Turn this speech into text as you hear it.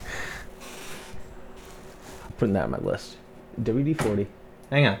putting that on my list. WD-40.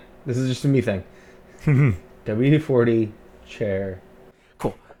 Hang on. This is just a me thing. WD-40 chair.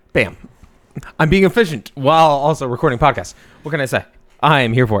 Cool. Bam. I'm being efficient while also recording podcasts. What can I say? I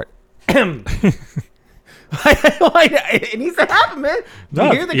am here for it. It needs to happen, man. Do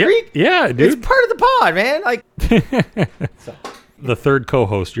you hear the creak? Yeah, dude. It's part of the pod, man. Like, so. The third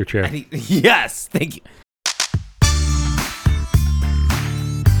co-host, your chair. Yes, thank you.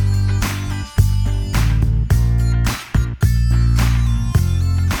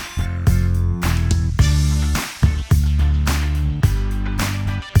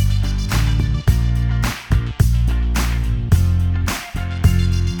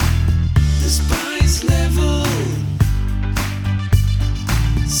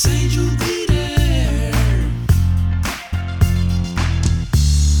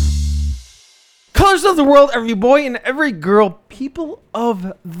 Colors of the world, every boy and every girl, people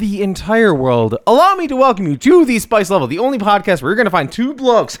of the entire world, allow me to welcome you to the Spice Level, the only podcast where you're going to find two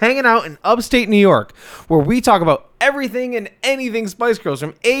blokes hanging out in upstate New York, where we talk about everything and anything Spice Girls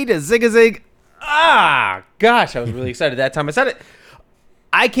from A to Zig-a-Zig. Gosh, I was really excited that time I said it.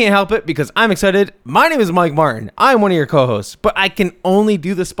 I can't help it because I'm excited. My name is Mike Martin. I'm one of your co-hosts, but I can only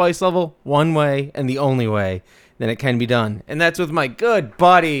do the Spice Level one way and the only way that it can be done, and that's with my good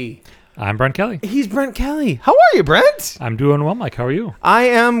buddy. I'm Brent Kelly. He's Brent Kelly. How are you, Brent? I'm doing well, Mike. How are you? I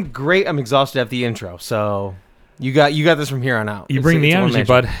am great. I'm exhausted after the intro, so you got this from here on out. You bring the energy,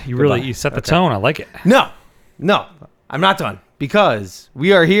 bud. You set the tone. I like it. No, I'm not done because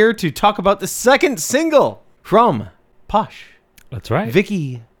we are here to talk about the second single from Posh. That's right.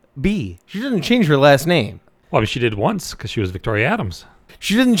 Vicky B. She didn't change her last name. Well, I mean, she did once because she was Victoria Adams.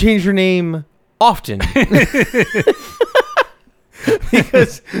 She doesn't change her name often.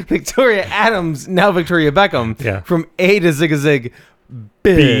 Because Victoria Adams, now Victoria Beckham, from A to Zig-a-Zig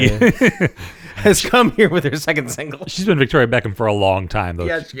B, has come here with her second single. She's been Victoria Beckham for a long time, though,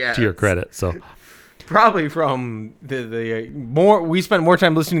 yes. to your credit. So probably from the more we spent more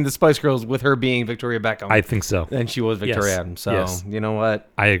time listening to the Spice Girls with her being Victoria Beckham. I think so. Than she was Victoria Adams. So you know what?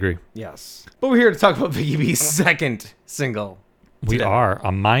 I agree. Yes. But we're here to talk about Vicky B's second single. We are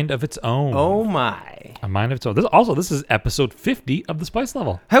A Mind of Its Own. Oh my. A Mind of Its Own. This is episode 50 of the Spice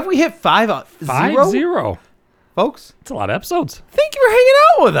Level. Have we hit 5-0? Folks, it's a lot of episodes. Thank you for hanging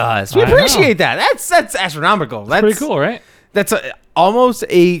out with us. We appreciate that. That's astronomical. That's pretty cool, right? That's almost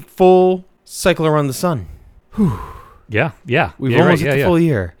a full cycle around the sun. Whew. Yeah. We've almost hit the full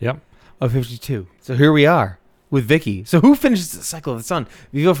year. Yep. Of 52. So here we are with Vicky. So who finishes the cycle of the sun?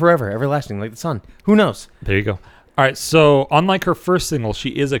 Vivo forever, everlasting, like the sun. Who knows? There you go. All right, so unlike her first single, she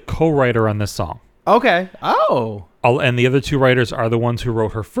is a co-writer on this song. Okay. Oh. And the other two writers are the ones who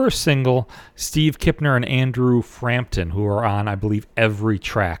wrote her first single, Steve Kipner and Andrew Frampton, who are on, I believe, every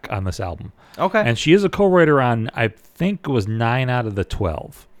track on this album. Okay. And she is a co-writer on, I think it was 9 out of the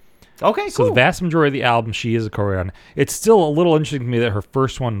 12. Okay, cool. So the vast majority of the album, she is a co-writer on. It's still a little interesting to me that her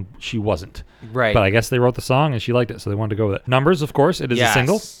first one, she wasn't. Right. But I guess they wrote the song and she liked it, so they wanted to go with it. Numbers, of course, it is a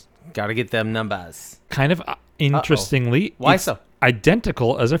single. Gotta get them numbers. Kind of interestingly, why so?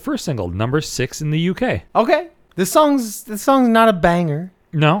 Identical as her first single, number 6 in the UK. Okay, this song's not a banger.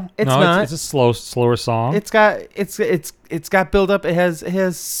 No, it's not. It's a slower song. It's got build up. It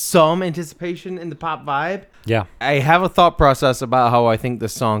has some anticipation in the pop vibe. Yeah, I have a thought process about how I think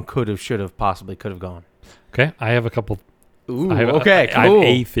this song should have gone. Okay, I have a couple. Ooh, I have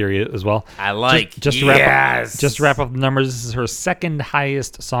a theory as well. I like. Just to wrap up the numbers. This is her second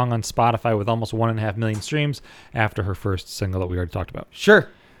highest song on Spotify with almost 1.5 million streams after her first single that we already talked about. Sure.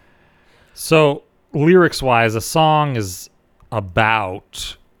 So lyrics-wise, a song is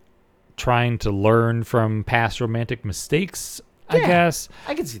about trying to learn from past romantic mistakes. I guess.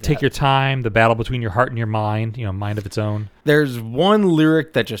 I can see that. Take your time, the battle between your heart and your mind, mind of its own. There's one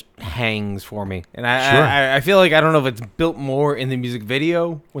lyric that just hangs for me. And I feel like I don't know if it's built more in the music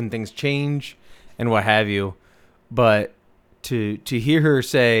video when things change and what have you. But to hear her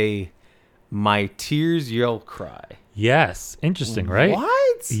say, "My tears you'll cry." Yes. Interesting, right?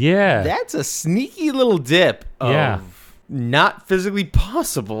 What? Yeah. That's a sneaky little dip of not physically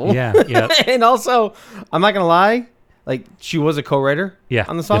possible. Yeah. And also, I'm not going to lie. Like, she was a co-writer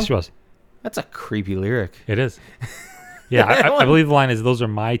on the song? Yes, she was. That's a creepy lyric. It is. Yeah, I believe the line is, "Those are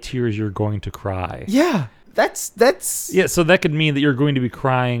my tears you're going to cry." Yeah, that's... Yeah, so that could mean that you're going to be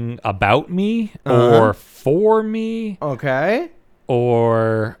crying about me or for me. Okay.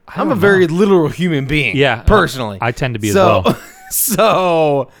 Or... I'm a very literal human being. Yeah. Personally. I tend to be as well.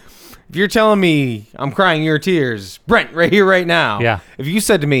 So, if you're telling me I'm crying your tears, Brent, right here, right now. Yeah. If you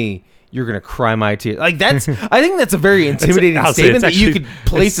said to me, you're gonna cry my tears. Like that's, I think that's a very intimidating I'll say statement it's that you actually- could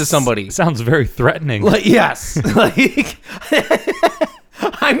place to somebody. It sounds very threatening. Like yes, like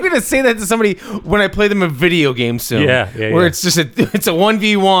I'm gonna say that to somebody when I play them a video game soon. Where it's just it's a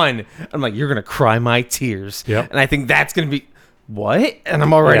 1v1. I'm like, you're gonna cry my tears. Yep. And I think that's gonna be what? And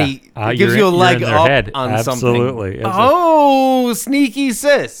I'm already Yeah. it gives you a You're leg in their up head. on Absolutely. something. Oh, sneaky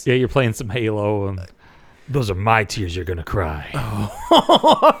sis. Yeah, you're playing some Halo, and those are my tears. You're gonna cry.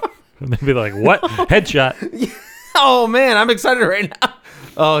 And they'd be like, "What? Headshot." Oh man, I'm excited right now.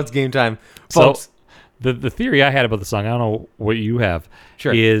 Oh, it's game time, folks. So, the theory I had about the song, I don't know what you have,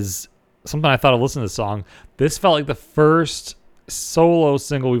 Sure. is something I thought of listening to the song. This felt like the first solo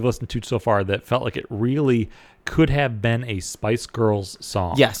single we've listened to so far that felt like it really could have been a Spice Girls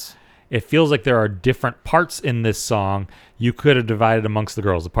song. Yes. It feels like there are different parts in this song you could have divided amongst the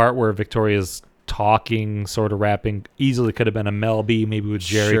girls. The part where Victoria's talking, sort of rapping, easily could have been a Mel B, maybe with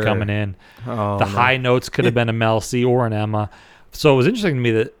Jerry Sure. coming in. Oh, The no. high notes could have been a Mel C or an Emma. So it was interesting to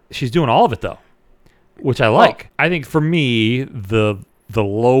me that she's doing all of it, though, which I like. I think for me, the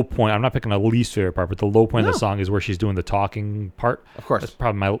low point, I'm not picking a least favorite part, but the low point of the song is where she's doing the talking part. Of course. That's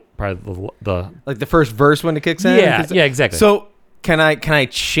probably the Like the first verse when it kicks in. yeah, exactly. So can I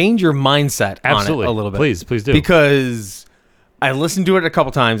change your mindset Absolutely. on it a little bit? Please do. Because I listened to it a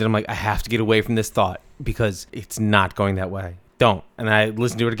couple times and I'm like, I have to get away from this thought because it's not going that way. Don't. And I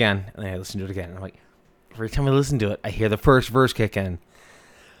listened to it again and I listened to it again. And I'm like, every time I listen to it, I hear the first verse kick in.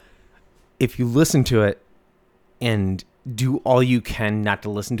 If you listen to it and do all you can not to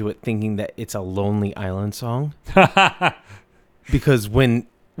listen to it thinking that it's a Lonely Island song, because when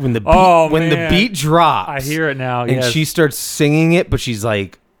the beat, when the man. beat drops, I hear it now. and Yes. she starts singing it, but she's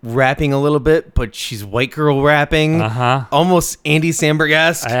like rapping a little bit, but she's white girl rapping, almost Andy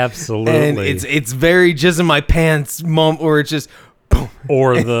Samberg-esque. Absolutely. And it's very just in my pants moment where it's just boom.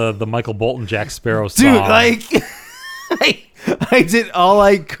 Or the Michael Bolton Jack Sparrow song. Dude, like I did all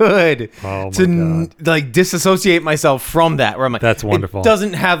I could Oh my to like disassociate myself from that. Where I'm like, That's wonderful. It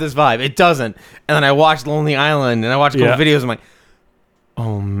doesn't have this vibe. It doesn't. And then I watched Lonely Island and I watched a couple videos. I'm like,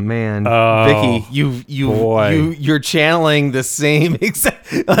 oh man, Oh, Vicky, you're channeling the same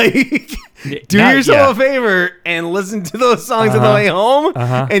exact. Like, do Not yourself yet. a favor and listen to those songs on the way home,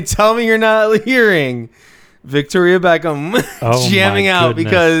 and tell me you're not hearing Victoria Beckham Oh, jamming my out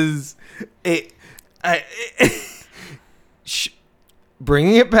goodness. because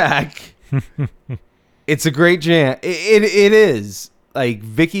bringing it back. It's a great jam. It is. Like,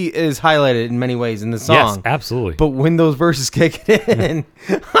 Vicky is highlighted in many ways in the song. Yes, absolutely. But when those verses kick in,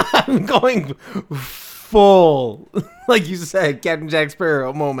 I'm going full, like you said, Captain Jack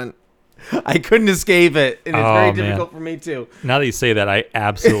Sparrow moment. I couldn't escape it, and it's very man. difficult for me too. Now that you say that, I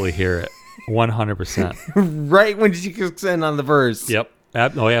absolutely hear it. 100%. Right when she kicks in on the verse. Yep.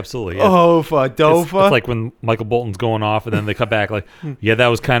 Oh, absolutely. Yeah. Ofa, dofa. It's like when Michael Bolton's going off and then they cut back like, yeah, that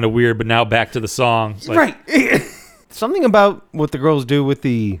was kind of weird, but now back to the song. It's like, Right. Something about what the girls do with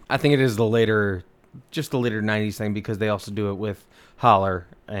I think it is the later 90s thing, because they also do it with Holler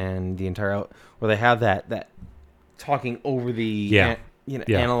and the entire, where they have that talking over the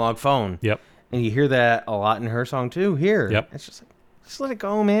analog phone. Yep. And you hear that a lot in her song too here. Yep. It's just like, just let it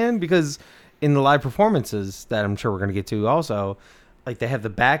go, man, because in the live performances that I'm sure we're going to get to also, like they have the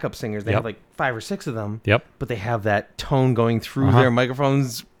backup singers, they have like 5 or 6 of them. Yep. But they have that tone going through their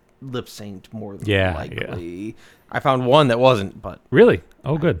microphones, lip synced more than likely. I found one that wasn't, but Really?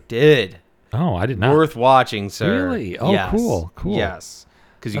 Oh, good. did. Oh, I did not. Worth watching, sir. Really? Oh, Yes. cool. Yes.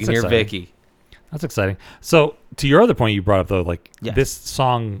 Because you That's can hear exciting. Vicky. That's exciting. So, to your other point you brought up, though, like Yes. this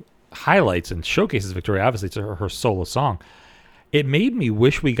song highlights and showcases Victoria. Obviously, it's her solo song. It made me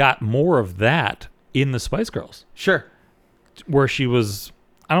wish we got more of that in the Spice Girls, Sure. where she was,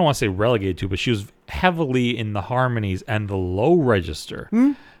 I don't want to say relegated to, but she was heavily in the harmonies and the low register.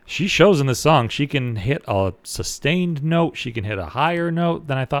 She shows in this song she can hit a sustained note. She can hit a higher note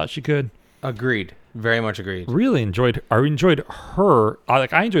than I thought she could. Agreed. Very much agreed. Really enjoyed her.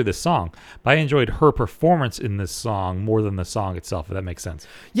 I enjoyed this song, but I enjoyed her performance in this song more than the song itself, if that makes sense.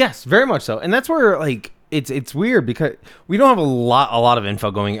 Yes, very much so. And that's where, like, it's weird because we don't have a lot of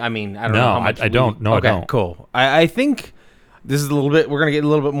info going. I mean, I don't know how much I don't. No, okay, I don't. Cool. I think this is a little bit, we're going to get a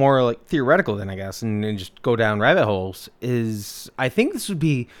little bit more like theoretical then, I guess, and just go down rabbit holes. I think this would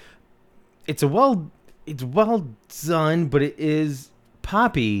be, it's well done, but it is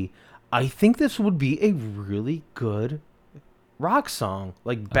poppy. I think this would be a really good rock song,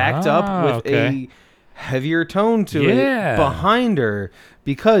 like backed up with a heavier tone to it behind her,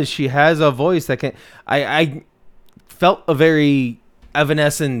 because she has a voice that can. I felt a very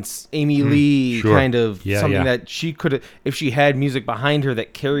Evanescence, Amy Lee, sure. kind of Yeah, something yeah. that she could, if she had music behind her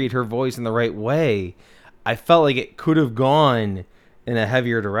that carried her voice in the right way, I felt like it could have gone in a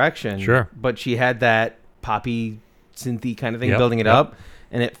heavier direction. Sure. But she had that poppy, synthy kind of thing Yep, building it yep. up,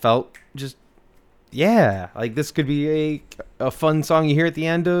 and it felt just, yeah, like this could be a fun song you hear at the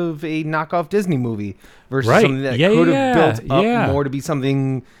end of a knockoff Disney movie versus Right. something that Yeah, could yeah, have built up yeah. more to be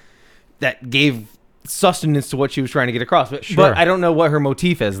something that gave sustenance to what she was trying to get across. But, Sure. but I don't know what her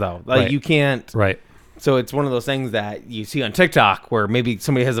motif is, though. Like, Right. you can't. Right. So it's one of those things that you see on TikTok where maybe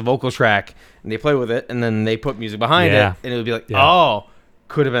somebody has a vocal track and they play with it and then they put music behind Yeah. it and it would be like, Yeah. oh,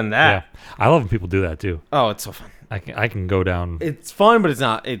 could have been that. Yeah. I love when people do that too. Oh, it's so fun. I can go down. It's fun, but it's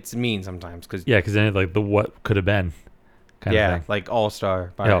not. It's mean sometimes because Yeah, because then it's like the what could have been kind of thing. like All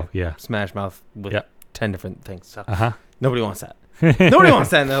Star by Oh, yeah. Smash Mouth with Yep. 10 different things. So Uh-huh. nobody wants that. Nobody wants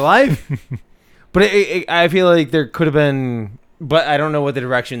that in their life. But I feel like there could have been, but I don't know what the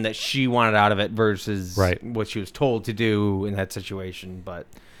direction that she wanted out of it versus Right. what she was told to do in that situation. But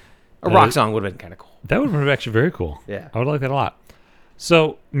a That rock is- song would have been kind of cool. That would have been actually very cool. Yeah. I would like that a lot.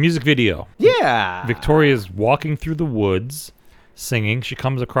 So, music video. Yeah. Victoria's walking through the woods singing. She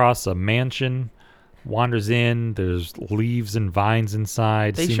comes across a mansion, wanders in. There's leaves and vines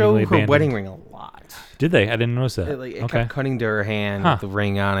inside. They show seemingly her abandoned. wedding ring a lot. Did they? I didn't notice that. It Okay. kept cutting to her hand Huh. with the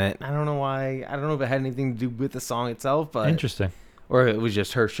ring on it. I don't know why. I don't know if it had anything to do with the song itself, but Interesting. or it was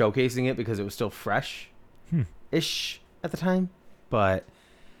just her showcasing it because it was still fresh ish at the time. But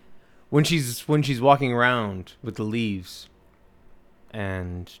when she's walking around with the leaves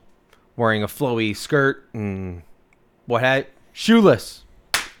and wearing a flowy skirt and what had shoeless.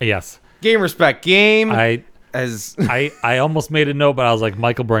 Yes. Game respect. Game I as I almost made a note, but I was like,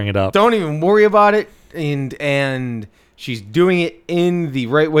 Michael, bring it up. don't even worry about it, and she's doing it in the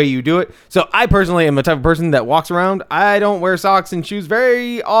right way you do it. So I personally am the type of person that walks around. I don't wear socks and shoes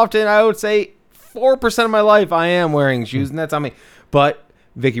very often. I would say 4% of my life I am wearing shoes, and that's on me. But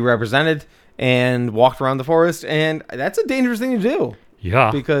Vicky represented and walked around the forest, and that's a dangerous thing to do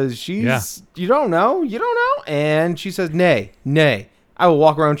Yeah. because she's you don't know, and she says, nay, I will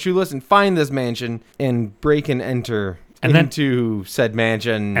walk around shoeless and find this mansion and break and enter And then- into said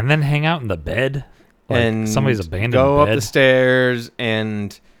mansion And then hang out in the bed. Like and somebody's abandoned go bed. up the stairs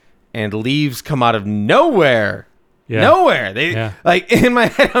and leaves come out of nowhere. Yeah. Nowhere. They Yeah. like in my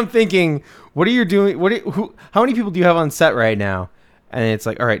head I'm thinking, what are you doing? How many people do you have on set right now? And it's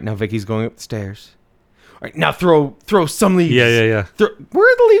like, all right, now Vicky's going up the stairs. All right, now throw some leaves. Yeah. Where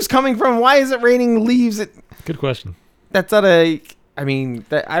are the leaves coming from? Why is it raining leaves? Good question. That's not a. I mean,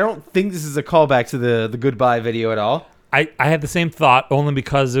 I don't think this is a callback to the goodbye video at all. I had the same thought only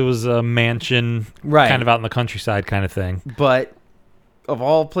because it was a mansion, Right. kind of out in the countryside kind of thing. But of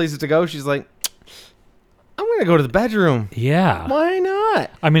all places to go, she's like, I'm gonna go to the bedroom. Yeah. Why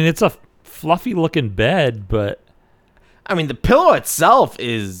not? I mean, it's a fluffy looking bed, but I mean, the pillow itself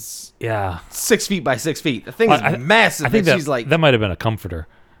is yeah. 6 feet by 6 feet. The thing is massive. I think and she's like, that might have been a comforter.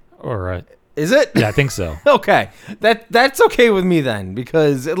 Or a, is it? yeah, I think so. Okay, that's okay with me then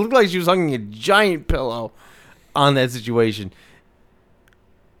because it looked like she was hugging a giant pillow on that situation.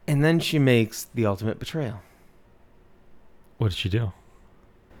 And then she makes the ultimate betrayal. What did she do?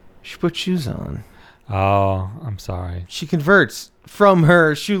 She puts shoes on. Oh, I'm sorry. She converts from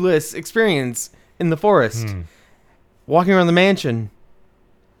her shoeless experience in the forest, walking around the mansion,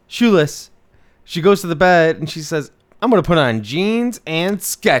 shoeless. She goes to the bed and she says, I'm going to put on jeans and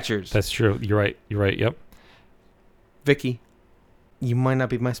Skechers. That's true. You're right. Yep. Vicky, you might not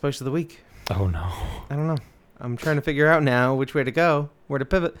be my spice of the week. Oh, no. I don't know. I'm trying to figure out now which way to go, where to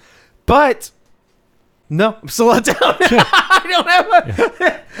pivot. But no, I'm still let down. I don't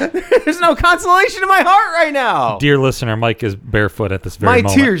have there's no consolation in my heart right now. Dear listener, Mike is barefoot at this very My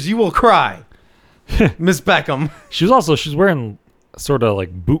moment. tears, you will cry. Miss Beckham. She's wearing sort of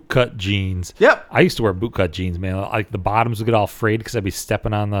like boot cut jeans. Yep. I used to wear boot cut jeans, man. Like the bottoms would get all frayed because I'd be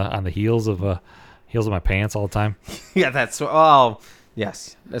stepping on the heels of my pants all the time. Yeah, that's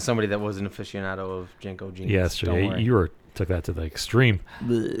yes. As somebody that was an aficionado of Jenko jeans. Yeah, that's true. Don't Yeah, worry. you took that to the extreme.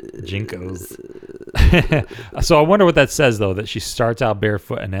 Jinkos. So I wonder what that says though, that she starts out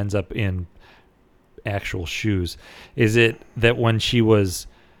barefoot and ends up in actual shoes. Is it that when she was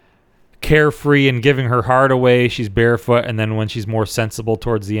carefree and giving her heart away, she's barefoot, and then when she's more sensible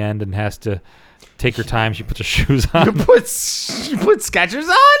towards the end and has to take her time, she puts her shoes You on? put Skechers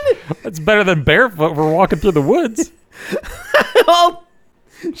on? That's better than barefoot. We're walking through the woods. Well,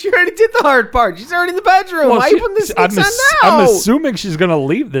 She already did the hard part. She's already in the bedroom. Why are you putting this sneaks on now? I'm assuming she's going to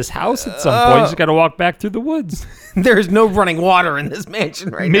leave this house at some point. She's got to walk back through the woods. There's no running water in this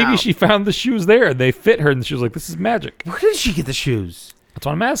mansion right now. Maybe she found the shoes there and they fit her and she was like, this is magic. Where did she get the shoes? That's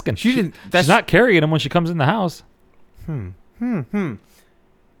what I'm asking. She didn't. She's not carrying them when she comes in the house.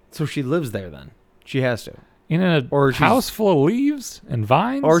 So she lives there then. She has to. In a house full of leaves and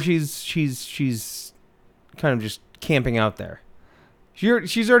vines? Or she's kind of just camping out there.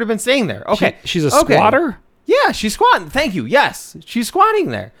 She's already been staying there. Okay. She's a squatter? Yeah, she's squatting. Thank you. Yes. She's squatting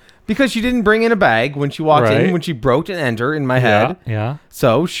there. Because she didn't bring in a bag when she walked in, when she broke and enter in my head. Yeah.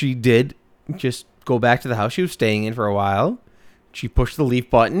 So she did just go back to the house she was staying in for a while. She pushed the leaf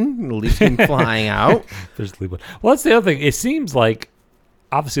button, and the leaves came flying out. There's the leaf button. Well, that's the other thing. It seems like,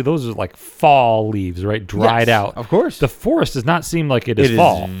 obviously, those are like fall leaves, right? Dried out. Of course. The forest does not seem like it is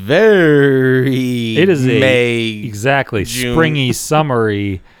fall. It is May. Exactly. June. Springy,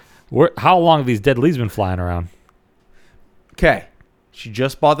 summery. How long have these dead leaves been flying around? Okay. She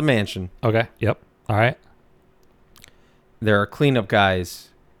just bought the mansion. Okay. Yep. All right. There are cleanup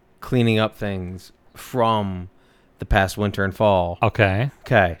guys cleaning up things from the past winter and fall. Okay.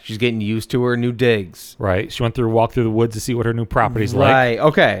 She's getting used to her new digs. Right. She went through a walk through the woods to see what her new property's like. Right.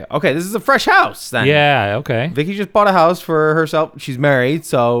 Okay. This is a fresh house then. Yeah. Okay. Vicky just bought a house for herself. She's married,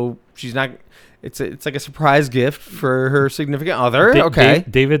 so she's not. It's like a surprise gift for her significant other.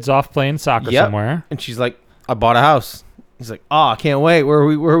 David's off playing soccer somewhere, and she's like, "I bought a house." He's like, "Oh, I can't wait. Where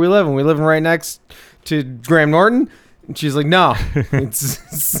are we living? We living right next to Graham Norton?" And she's like, "No,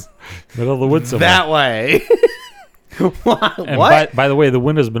 it's middle of the woods somewhere. That way." What? By the way, the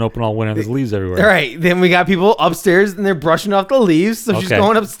window's been open all winter. There's leaves everywhere. Right. Then we got people upstairs and they're brushing off the leaves. So she's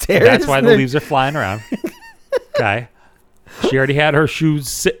going upstairs. That's why the leaves are flying around. Okay. She already had her shoes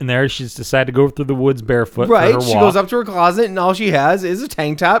sitting there. She's decided to go through the woods barefoot. Right. For her she walk. goes up to her closet and all she has is a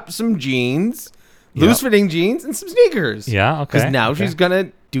tank top, some jeans, loose fitting jeans, and some sneakers. Yeah. Okay. Because now she's going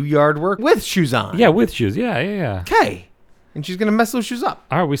to do yard work with shoes on. Yeah, with shoes. Yeah. Okay. And she's going to mess those shoes up.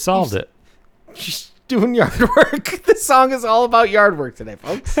 All right. We solved it. She's doing yard work. The song is all about yard work today,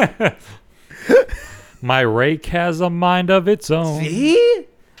 folks. My rake has a mind of its own. See?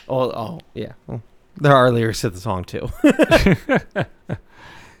 Oh, yeah. Well, there are lyrics to the song, too.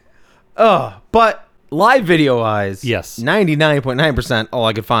 But live video-wise, yes, 99.9% all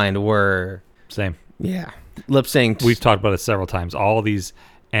I could find were... Same. Yeah. Lip synced. We've talked about it several times. All these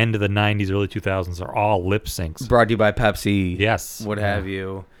end of the 90s, early 2000s are all lip syncs. Brought to you by Pepsi. Yes. What have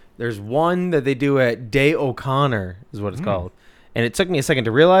you. There's one that they do at Day O'Connor, is what it's called. And it took me a second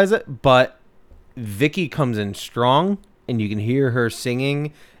to realize it, but Vicky comes in strong, and you can hear her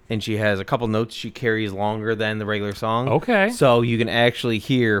singing, and she has a couple notes she carries longer than the regular song. Okay. So you can actually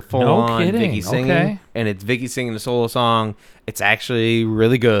hear full-on Vicky singing, and it's Vicky singing the solo song. It's actually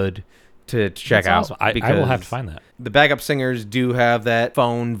really good to check out. Awesome. I will have to find that. The backup singers do have that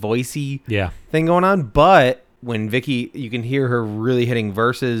phone voicey thing going on, but when Vicky, you can hear her really hitting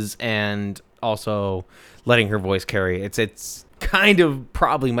verses and also letting her voice carry. It's kind of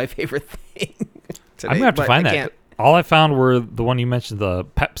probably my favorite thing today. I'm going to have to find that. All I found were the one you mentioned, the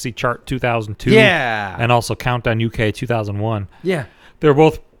Pepsi Chart 2002. Yeah. And also Countdown UK 2001. Yeah. They're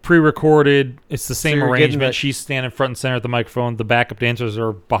both pre-recorded. It's the same arrangement. She's standing front and center at the microphone. The backup dancers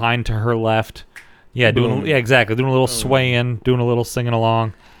are behind to her left. Yeah, exactly. Doing a little swaying, doing a little singing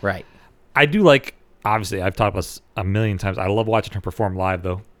along. Right. I do like, obviously, I've talked about this a million times. I love watching her perform live,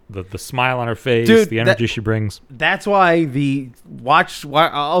 though. The smile on her face, dude, the energy she brings. That's why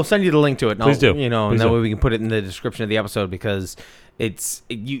I'll send you the link to it. Please do. And that way we can put it in the description of the episode, because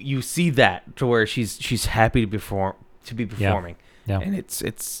you see that to where she's happy to be performing. Yeah. And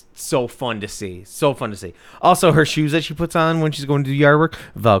it's so fun to see. Also, her shoes that she puts on when she's going to do yard work,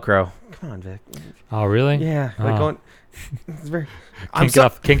 Velcro. Come on, Vic. Oh, really? Yeah. Oh. Like going. It's very. Can't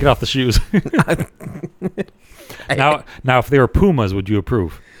get off the shoes. Now, if they were Pumas, would you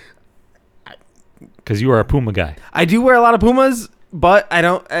approve? Because you are a Puma guy. I do wear a lot of Pumas, but I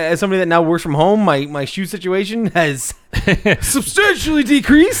don't. As somebody that now works from home, my shoe situation has substantially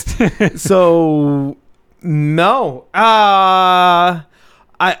decreased. So no, I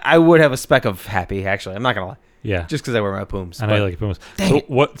would have a speck of happy. Actually, I'm not gonna lie. Yeah, just because I wear my Pumas. I know you like Pumas.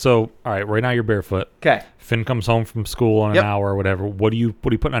 So all right, right now you're barefoot. Okay. Finn comes home from school in an hour or whatever. What are you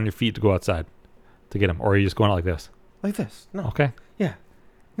putting on your feet to go outside to get him, or are you just going out like this? Like this? No. Okay. Yeah.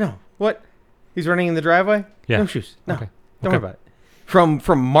 No. What? He's running in the driveway? Yeah. No shoes. No. Okay. Don't worry about it. From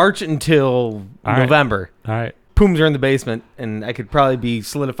March until November. All right. Pumas are in the basement, and I could probably be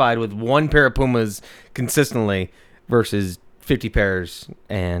solidified with one pair of Pumas consistently versus 50 pairs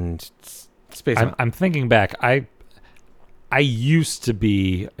and space. I'm thinking back. I used to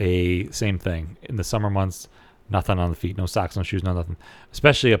be a same thing in the summer months. Nothing on the feet, no socks, no shoes, no nothing.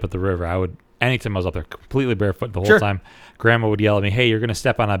 Especially up at the river, I would anytime I was up there, completely barefoot the whole Sure. time. Grandma would yell at me, "Hey, you're gonna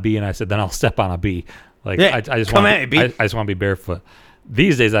step on a bee," and I said, "Then I'll step on a bee." Like Yeah, I just come want, at me, bee. I just want to be barefoot.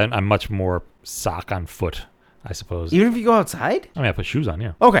 These days, I'm much more sock on foot, I suppose. Even if you go outside? I mean, I put shoes on,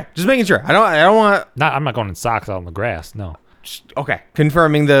 yeah. Okay, just making sure. I don't want I'm not going in socks out on the grass, no. okay,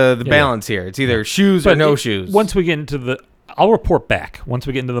 confirming the Yeah. balance here. It's either shoes or no shoes. Once we get into I'll report back once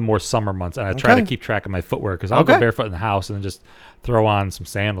we get into the more summer months, and I try to Okay. keep track of my footwear because I'll go Okay. barefoot in the house and then just throw on some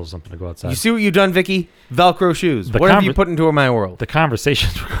sandals or something to go outside. You see what you've done, Vicky? Velcro shoes. The What have you conver- put into my world? The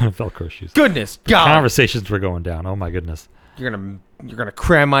conversations were going to Velcro shoes. Goodness God. Conversations were going down. Oh my goodness. You're gonna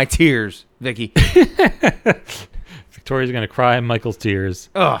cram my tears, Vicky. Victoria's going to cry in Michael's tears.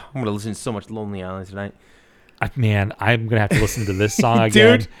 Ugh, I'm gonna listen to so much Lonely Island tonight. Man, I'm going to have to listen to this song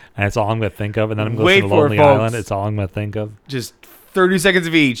again. Dude. And it's all I'm going to think of. And then I'm going to Wait listen to for it, Lonely folks. Island. It's all I'm going to think of. Just 30 seconds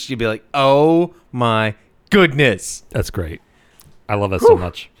of each. You'd be like, oh my goodness. That's great. I love that so Whew.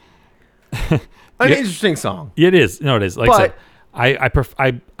 much. An Yeah. interesting song. It is. No, it is. Like But- I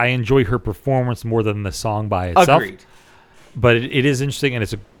said, I enjoy her performance more than the song by itself. Agreed. But it is interesting, and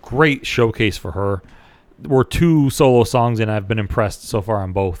it's a great showcase for her. We're 2 solo songs, and I've been impressed so far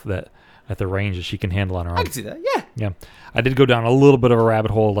on both that at the range that she can handle on her I own. can see that. Yeah. Yeah, I did go down a little bit of a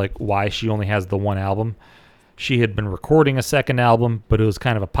rabbit hole, like why she only has the one album. She had been recording a second album, but it was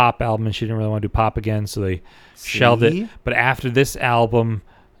kind of a pop album, and she didn't really want to do pop again, so they shelved See? it. But after this album,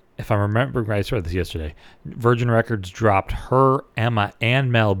 if I remember right, I saw this yesterday, Virgin Records dropped her, Emma,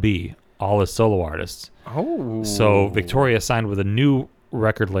 and Mel B, all as solo artists. Oh. So Victoria signed with a new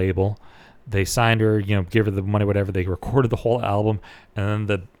record label. They signed her, give her the money, whatever. They recorded the whole album, and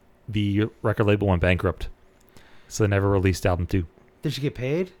then the record label went bankrupt. So they never released album 2. Did she get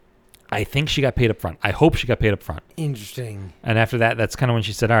paid? I think she got paid up front. I hope she got paid up front. Interesting. And after that, that's kind of when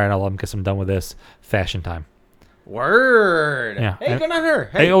she said, all right, guess I'm done with this. Fashion time. Word. Yeah. Hey, And- good on her.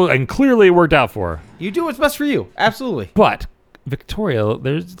 Hey, And, and clearly it worked out for her. you do what's best for you. Absolutely. But Victoria,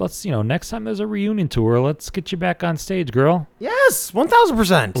 next time there's a reunion tour, let's get you back on stage, girl. Yes,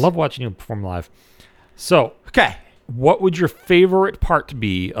 1,000%. I love watching you perform live. So, Okay. what would your favorite part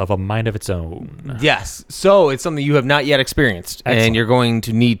be of A Mind of Its Own? Yes. So it's something you have not yet experienced, Excellent. and you're going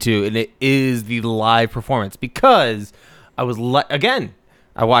to need to, and it is the live performance because I was again.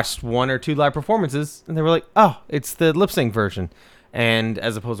 I watched 1 or 2 live performances, and they were like, "Oh, it's the lip sync version," and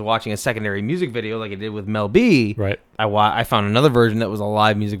as opposed to watching a secondary music video like I did with Mel B, Right. I found another version that was a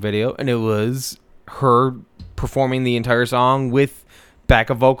live music video, and it was her performing the entire song with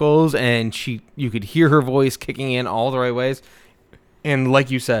backup vocals, and you could hear her voice kicking in all the right ways, and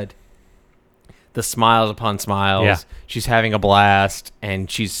like you said, the smiles upon smiles. Yeah. She's having a blast, and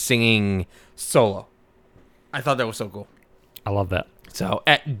she's singing solo. I thought that was so cool. I love that. So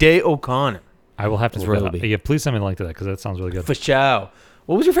at Day O'Connor, I will have to It's look that really up. big. Yeah, please send me a link to that because that sounds really good. for show.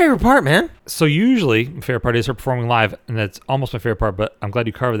 What was your favorite part, man? So usually, my favorite part is her performing live, and that's almost my favorite part. But I'm glad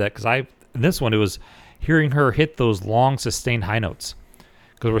you covered that because in this one it was hearing her hit those long sustained high notes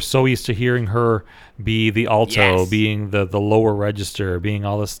because we're so used to hearing her be the alto, Yes. being the lower register, being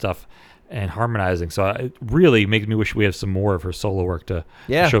all this stuff and harmonizing. So it really makes me wish we had some more of her solo work to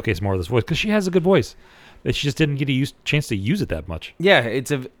showcase more of this voice because she has a good voice. But she just didn't get a chance to use it that much. Yeah,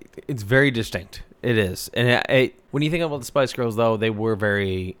 it's very distinct. It is, and when you think about the Spice Girls, though, they were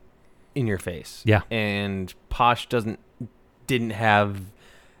very in your face. Yeah. and Posh didn't have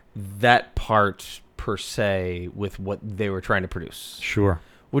that part per se with what they were trying to produce, Sure.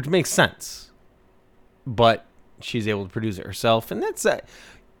 which makes sense. But she's able to produce it herself, and that's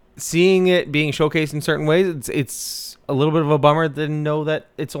seeing it being showcased in certain ways. It's a little bit of a bummer to know that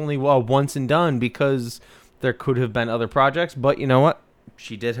it's only once and done because there could have been other projects. But you know what?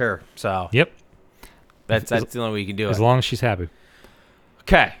 She did her, so Yep. that's the only way you can do As it. long as she's happy.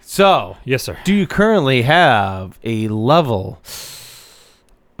 Okay, so Yes, sir. do you currently have a level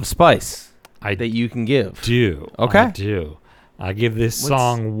of spice I that you can give? do. Okay. I do. I give this What's-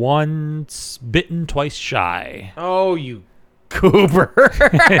 song once bitten, twice shy. Oh, you goober!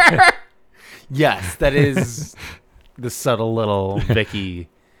 Yes, that is the subtle little Vicky,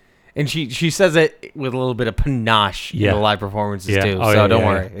 and she says it with a little bit of panache in Yeah. the live performances Yeah. too. Oh, So yeah, don't yeah,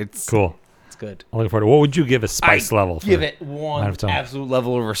 worry, yeah. it's Cool. It's good. I'm looking forward to What would you give a spice level for? Give it Mind one of its own. absolute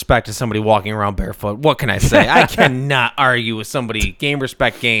level of respect to somebody walking around barefoot. What can I say? I cannot argue with somebody. Game,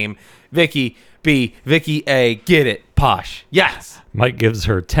 respect, game. Vicky B, Vicky A, get it. Posh. Yes. Mike gives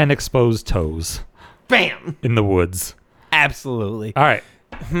her 10 exposed toes Bam. in the woods. Absolutely. All right.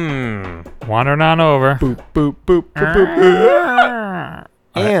 Wandering on over. Boop, boop, boop, boop, boop, boop.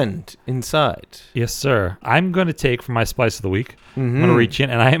 And sand inside. Yes, sir. I'm going to take for my spice of the week. I'm Mm-hmm. going to reach in,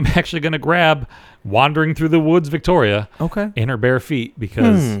 and I am actually going to grab Wandering Through the Woods Victoria Okay. in her bare feet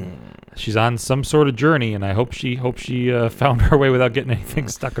because she's on some sort of journey, and I hope she found her way without getting anything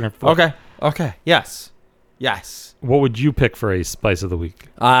stuck in her foot. Okay. Yes. What would you pick for a spice of the week?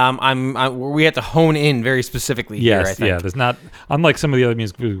 We have to hone in very specifically here, I Yes, think. yeah. There's not, unlike some of the other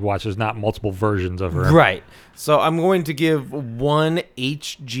music we watch, there's not multiple versions of her. Right. So I'm going to give one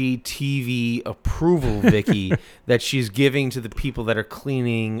HGTV approval, Vicky, that she's giving to the people that are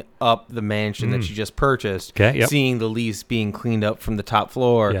cleaning up the mansion that she just purchased. Okay, yep. Seeing the lease being cleaned up from the top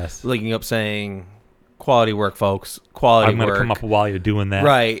floor. Yes. Looking up saying, quality work, folks. Quality I'm work. going to come up while you're doing that.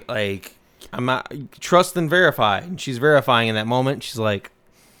 Right. Like, I'm not, trust and verify. And she's verifying in that moment. She's like,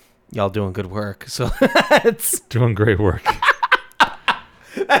 y'all doing good work. So that's Doing great work.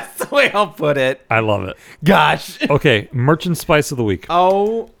 the way I'll put it. I love it. Gosh. Okay, merchant spice of the week.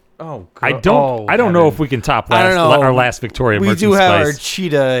 Oh, I don't know if we can top I don't know. our last Victoria We merchant do have our spice.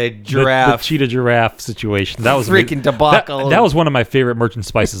 cheetah giraffe. The cheetah giraffe situation. That was Freaking debacle. That was one of my favorite merchant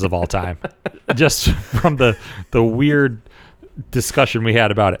spices of all time. Just from the weird discussion we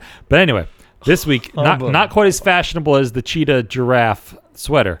had about it. But anyway, this week not quite as fashionable as the cheetah giraffe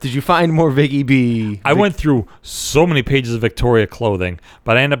sweater. Did you find more Vicky B? I went through so many pages of Victoria clothing,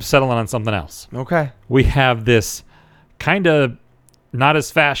 but I ended up settling on something else. Okay. We have this kind of not as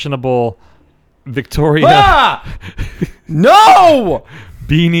fashionable Victoria Ah! No!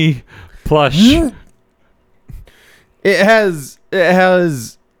 beanie plush. It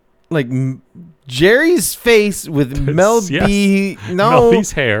has like Jerry's face with Mel Yes. B. No, Mel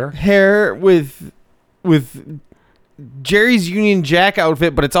B's hair. hair with Jerry's Union Jack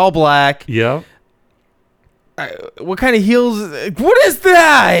outfit, but it's all black. Yeah. What kind of heels? What is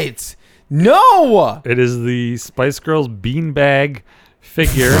that? No. It is the Spice Girls beanbag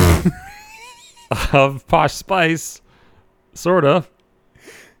figure of Posh Spice. Sort of.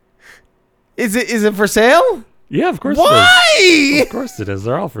 Is it for sale? Yeah, of course it Why? is. Of course it is.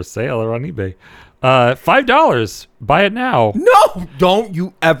 They're all for sale. They're on eBay. $5. Buy it now. No, don't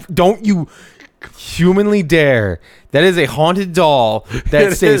you humanly dare. That is a haunted doll that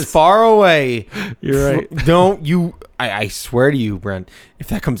It stays is. far away. You're right. Don't you, I swear to you, Brent, if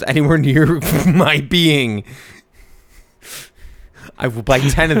that comes anywhere near my being, I will buy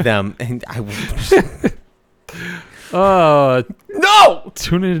 10 of them and I will. No!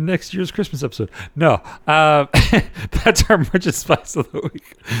 Tune in to next year's Christmas episode. No. That's our merchant spice of the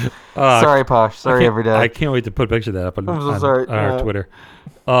week. Sorry, Posh. Sorry, every day. I can't wait to put a picture of that up on, I'm so on sorry. our Yeah. Twitter.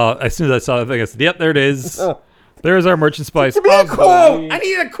 As soon as I saw that thing, I said, yep, there it is. There's our merchant spice. Give me a quote. I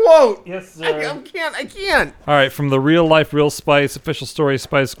need a quote. Yes, sir. I can't. All right, from the Real Life, Real Spice official story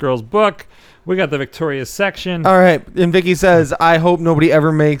Spice Girls book, we got the Victoria section. All right. And Vicky says, I hope nobody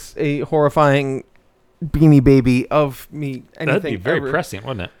ever makes a horrifying Beanie Baby of me. Anything That'd be very ever. prescient,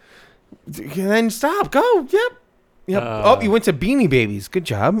 wouldn't it? Then stop. Go. Yep. You went to Beanie Babies. Good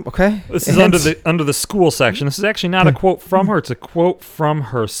job. Okay. This is under the school section. This is actually not a quote from her. It's a quote from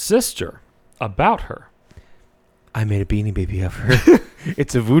her sister about her. I made a Beanie Baby of her.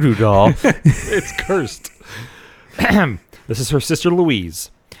 It's a voodoo doll. It's cursed. This is her sister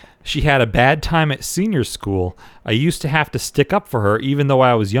Louise. She had a bad time at senior school. I used to have to stick up for her even though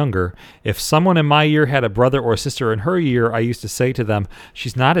I was younger. If someone in my year had a brother or sister in her year, I used to say to them,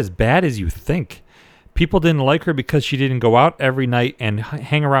 she's not as bad as you think. People didn't like her because she didn't go out every night and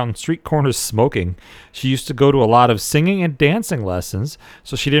hang around street corners smoking. She used to go to a lot of singing and dancing lessons,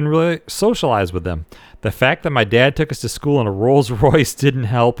 so she didn't really socialize with them. The fact that my dad took us to school in a Rolls Royce didn't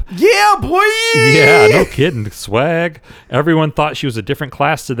help. Yeah, boy. Yeah, no kidding. Swag. Everyone thought she was a different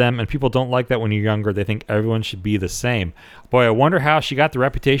class to them, and people don't like that when you're younger. They think everyone should be the same. Boy, I wonder how she got the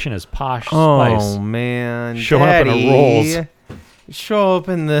reputation as Posh Spice. Oh, man. Showing up in a Rolls. Show up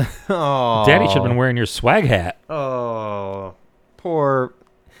in the... Oh. Daddy should have been wearing your swag hat. Oh. Poor...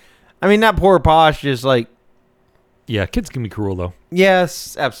 I mean, not poor Posh, just like... Yeah, kids can be cruel, though.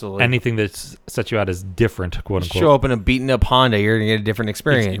 Yes, absolutely. Anything that sets you out as different, quote unquote. Show up in a beaten up Honda, you're going to get a different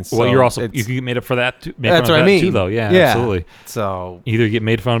experience. Well, So you're also... it's- You can get made up for that, too. That's what I mean. Too, though. Yeah, absolutely. So... Either you get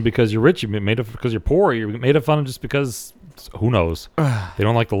made fun of because you're rich, you get made up because you're poor, or you get made fun of just because... Who knows? They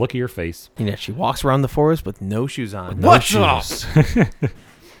don't like the look of your face. You know, she walks around the forest with no shoes on. No What's shoes. up?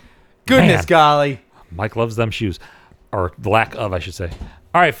 Goodness Man. golly. Mike loves them shoes. Or the lack of, I should say.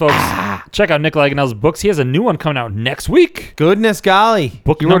 All right, folks. Check out Nick Laganel's books. He has a new one coming out next week. Goodness golly.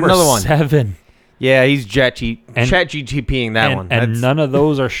 Book you wrote number another one. 7. Yeah, he's chat And- GTPing that one. And That's, none of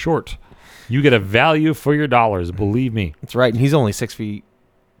those are short. You get a value for your dollars, believe me. that's right. And he's only 6 feet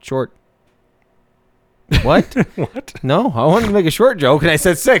short. What? What? No, I wanted to make a short joke, and I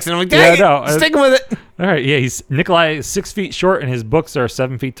said 6, and I'm like, dang Yeah, no, sticking with it. All right, yeah, Nikolai is 6 feet short, and his books are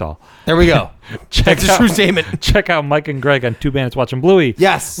 7 feet tall. There we go. That's a true statement. Check out Mike and Greg on Two Bandits Watching Bluey.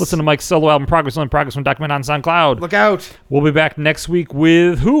 Yes. Listen to Mike's solo album, Progress on Progress, on Document on SoundCloud. Look out. We'll be back next week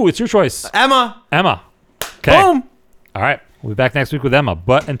with who? It's your choice. Emma. Okay. Boom. All right. We'll be back next week with Emma.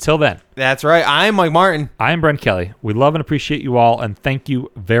 But until then, That's right. I'm Mike Martin. I am Brent Kelly. We love and appreciate you all, and thank you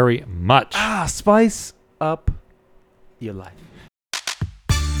very much. Spice up your life.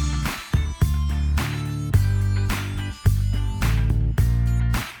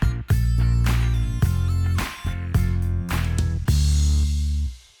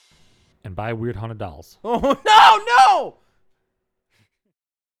 And buy weird haunted dolls. Oh, no.